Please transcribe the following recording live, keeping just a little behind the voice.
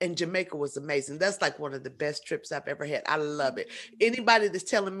And Jamaica was amazing. That's like one of the best trips I've ever had. I love it. Anybody that's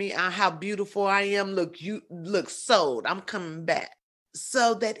telling me how beautiful I am, look, you look sold. I'm coming back.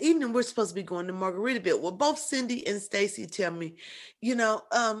 So that evening we're supposed to be going to Margaritaville. Well, both Cindy and Stacy tell me, you know,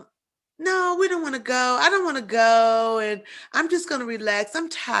 no, we don't want to go. I don't want to go. And I'm just going to relax. I'm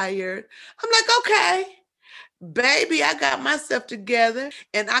tired. I'm like, okay. Baby, I got myself together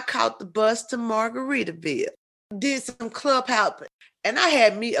and I caught the bus to Margaritaville. Did some clubhouse and I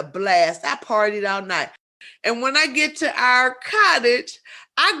had me a blast. I partied all night. And when I get to our cottage,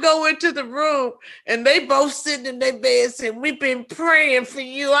 I go into the room and they both sitting in their bed saying, we've been praying for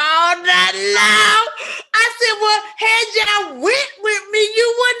you all night long. I said, well, had y'all went with me,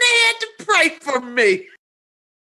 you wouldn't have had to pray for me.